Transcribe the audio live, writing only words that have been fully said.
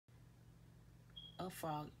A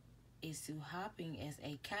frog is to hopping as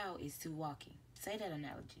a cow is to walking. Say that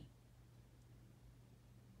analogy.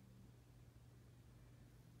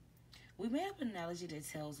 We made up an analogy that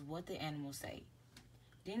tells what the animals say.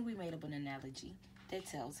 Then we made up an analogy that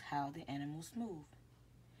tells how the animals move.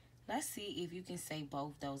 Let's see if you can say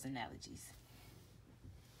both those analogies.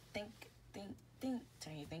 Think, think, think.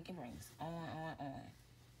 Turn your thinking brains on.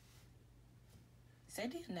 Say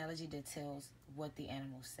the analogy that tells what the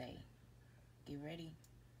animals say. Get ready.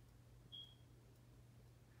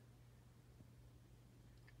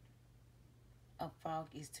 A frog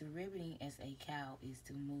is to ribbiting as a cow is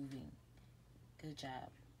to moving. Good job.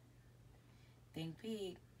 Think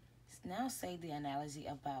big. Now say the analogy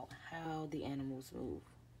about how the animals move.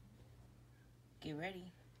 Get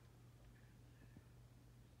ready.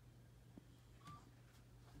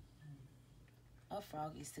 A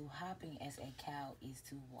frog is to hopping as a cow is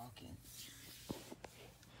to walking.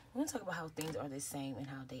 We're going to talk about how things are the same and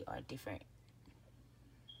how they are different.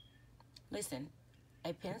 Listen,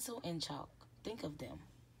 a pencil and chalk. Think of them.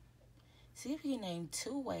 See if you can name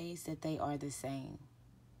 2 ways that they are the same.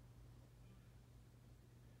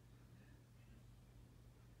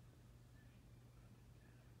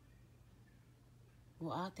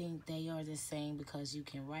 Well, I think they are the same because you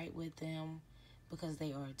can write with them, because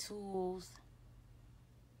they are tools,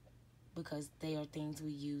 because they are things we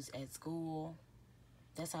use at school.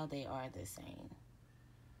 That's how they are the same.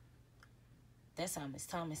 That's how Miss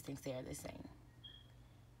Thomas thinks they are the same.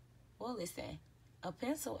 Well, listen, a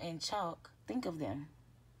pencil and chalk, think of them.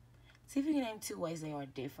 See if you can name 2 ways they are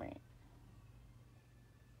different.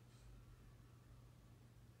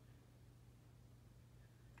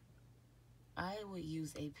 I would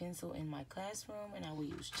use a pencil in my classroom and I would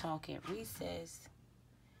use chalk at recess.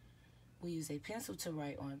 We use a pencil to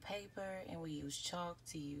write on paper and we use chalk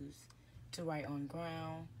to write on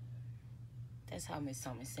ground. That's how Miss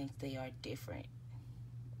Thomas thinks they are different.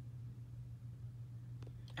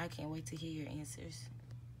 I can't wait to hear your answers.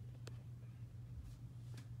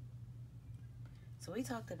 So we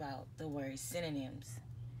talked about the word synonyms.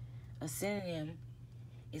 A synonym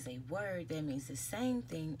is a word that means the same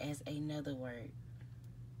thing as another word.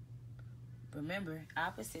 Remember,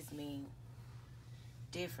 opposites mean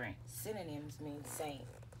different. Synonyms mean same.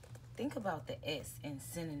 Think about the S in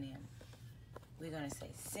synonym. We're going to say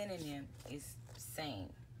synonym is same.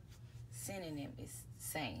 Synonym is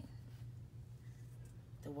same.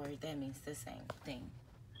 The word that means the same thing.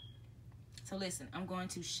 So listen, I'm going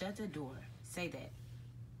to shut the door. Say that.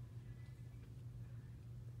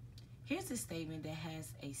 Here's a statement that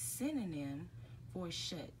has a synonym for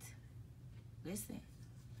shut. Listen,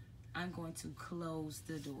 I'm going to close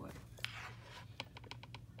the door.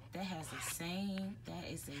 That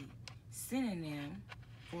is a synonym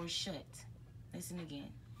for shut. Listen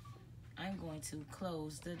again. I'm going to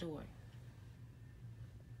close the door.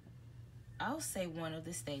 I'll say one of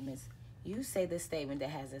the statements. You say the statement that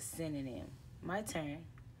has a synonym. My turn.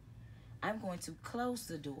 I'm going to close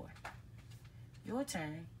the door. Your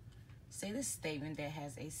turn. Say the statement that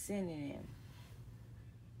has a synonym.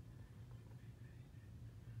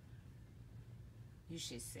 You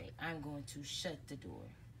should say, I'm going to shut the door.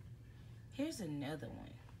 Here's another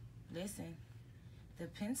one. Listen. The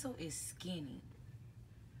pencil is skinny.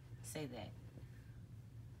 Say that.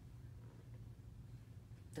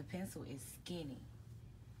 The pencil is skinny.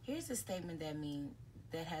 Here's a statement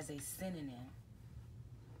that has a synonym.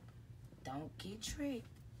 Don't get tricked.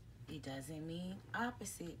 It doesn't mean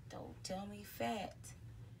opposite. Don't tell me fat.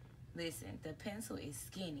 Listen, the pencil is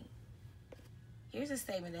skinny. Here's a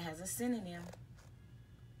statement that has a synonym.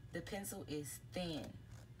 The pencil is thin.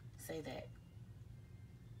 Say that.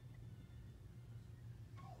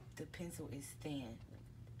 The pencil is thin.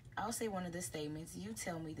 I'll say one of the statements. You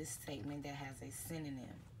tell me the statement that has a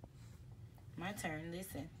synonym. My turn.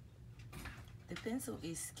 Listen. The pencil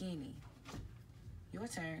is skinny. Your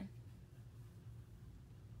turn.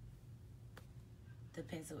 The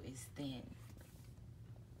pencil is thin.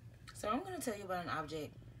 So I'm going to tell you about an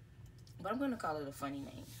object, but I'm going to call it a funny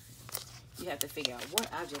name. You have to figure out what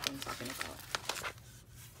object I'm talking about.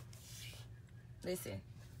 Listen.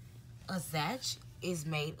 A zatch is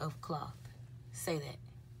made of cloth. Say that.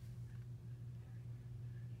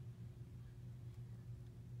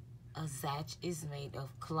 A zatch is made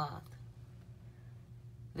of cloth.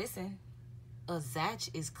 Listen. A zatch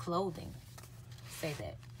is clothing. Say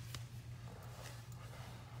that.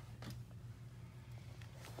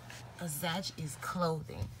 A zatch is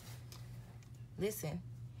clothing. Listen.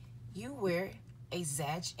 You wear a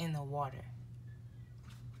zatch in the water.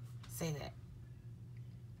 Say that.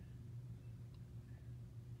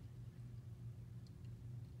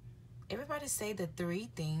 Everybody say the 3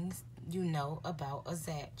 things you know about a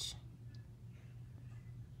zatch.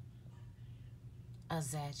 A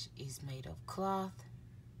zatch is made of cloth.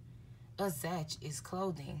 A zatch is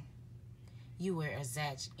clothing. You wear a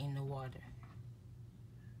zatch in the water.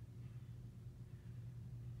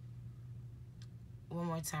 One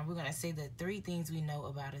more time. We're going to say the 3 things we know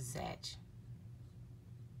about a zatch.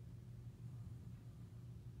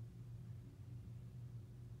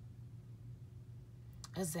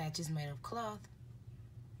 A zatch is made of cloth.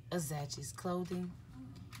 A zatch is clothing.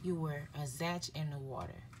 You wear a zatch in the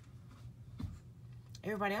water.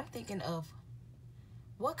 Everybody, I'm thinking of,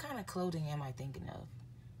 what kind of clothing am I thinking of?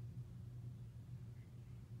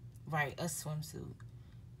 Right, a swimsuit.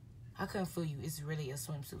 I couldn't fool you. It's really a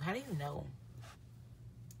swimsuit. How do you know?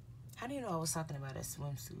 How do you know I was talking about a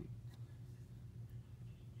swimsuit?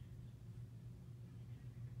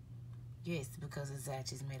 Yes, because a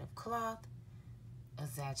zatch is made of cloth. A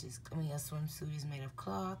swimsuit is made of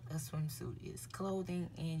cloth. A swimsuit is clothing,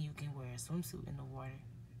 and you can wear a swimsuit in the water.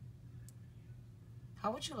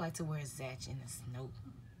 How would you like to wear a zatch in the snow?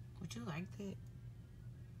 Would you like that?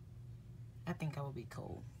 I think I would be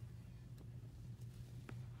cold.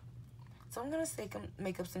 So I'm going to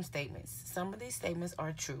make up some statements. Some of these statements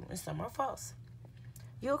are true and some are false.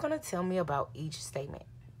 You're going to tell me about each statement.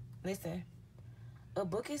 Listen. A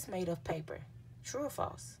book is made of paper. True or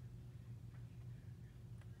false?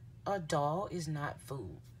 A doll is not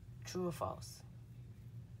food. True or false?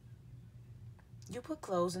 You put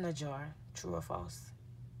clothes in a jar. True or false?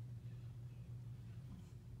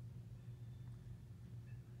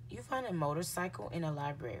 You find a motorcycle in a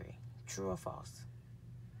library. True or false?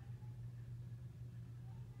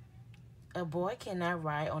 A boy cannot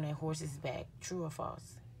ride on a horse's back. True or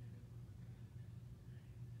false?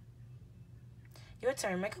 Your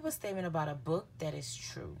turn. Make up a statement about a book that is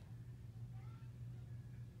true.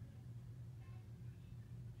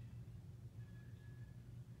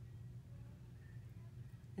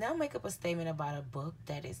 Now make up a statement about a book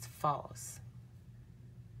that is false.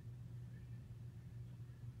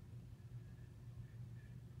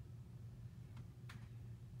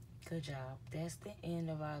 Good job. That's the end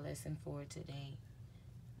of our lesson for today.